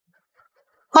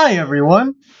Hi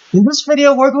everyone! In this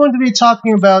video we're going to be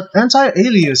talking about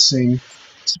anti-aliasing,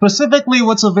 specifically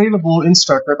what's available in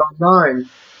Star Trek Online.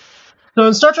 So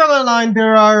in Star Trek Online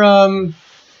there are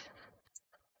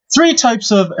three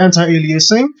types of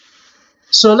anti-aliasing.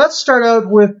 So let's start out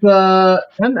with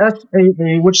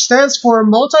MSAA, which stands for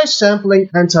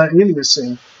Multi-Sampling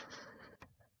Anti-Aliasing.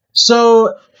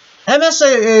 So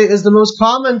MSAA is the most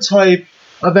common type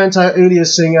of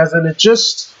anti-aliasing, as in it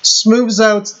just smooths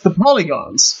out the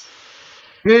polygons.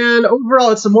 And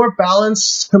overall, it's a more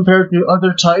balanced compared to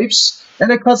other types,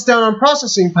 and it cuts down on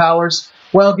processing powers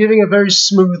while giving a very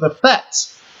smooth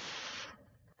effect.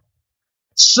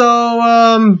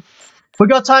 So we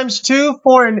got times 2,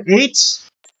 4, and 8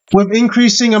 with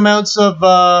increasing amounts of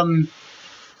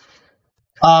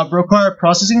required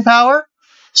processing power.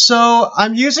 So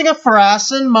I'm using a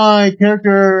Farasin, my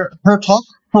character Hertok,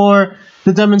 for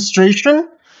the demonstration.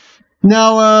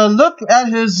 Now look at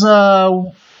his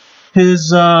ear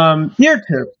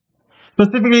tip,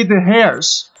 specifically the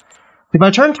hairs. If I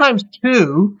turn times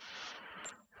 2,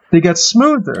 they get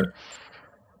smoother.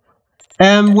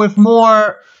 And with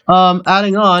more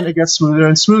adding on, it gets smoother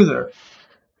and smoother.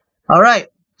 Alright,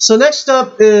 so next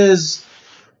up is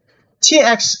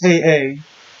TXAA,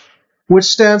 which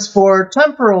stands for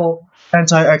Temporal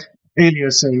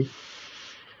Anti-Aliasing.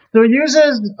 So it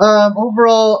uses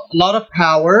overall a lot of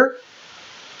power,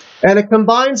 and it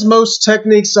combines most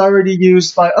techniques already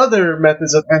used by other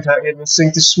methods of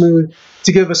anti-aliasing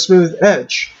to give a smooth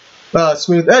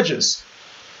edges.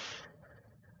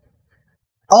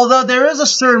 Although there is a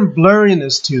certain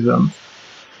blurriness to them.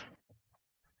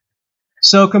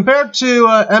 So compared to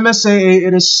MSAA,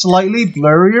 it is slightly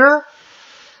blurrier.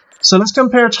 So let's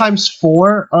compare times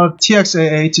 4 of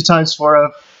TXAA to times 4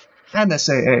 of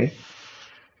MSAA.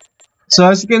 So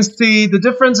as you can see, the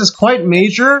difference is quite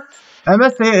major.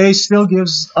 MSAA still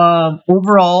gives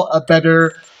overall a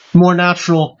better, more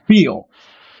natural feel.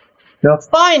 Now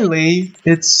finally,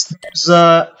 it's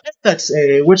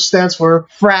FXAA, which stands for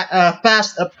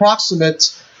Fast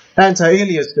Approximate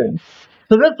Anti-Aliasing.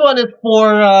 So this one is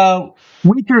for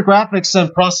weaker graphics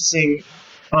and processing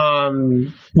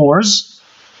cores.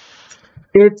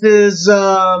 It is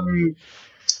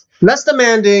less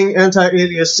demanding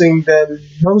anti-aliasing than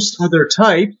most other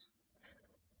types.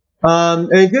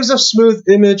 And it gives a smooth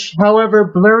image. However,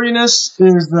 blurriness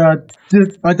is a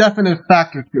definite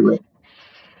factor to it.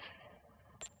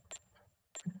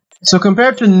 So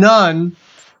compared to none,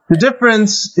 the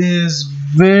difference is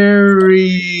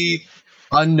very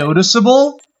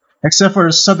unnoticeable, except for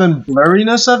the sudden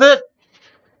blurriness of it.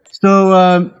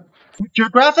 So if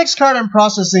your graphics card and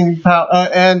processing power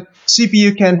and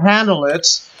CPU can handle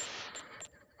it,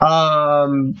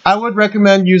 I would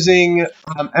recommend using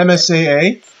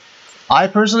MSAA. I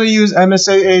personally use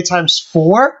MSAA times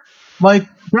 4. My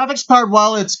graphics card,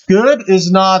 while it's good, is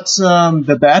not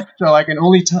the best, so I can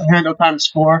only handle times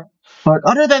 4. But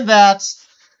other than that,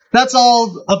 that's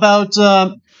all about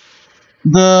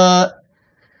the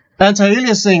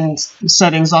anti-aliasing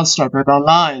settings on Star Trek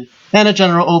Online, and a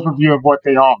general overview of what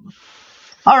they are.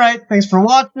 Alright, thanks for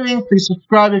watching. Please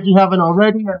subscribe if you haven't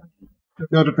already, and the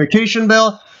notification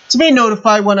bell to be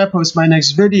notified when I post my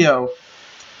next video.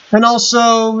 And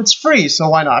also, it's free, so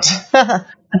why not?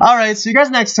 Alright, see you guys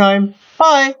next time.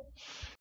 Bye!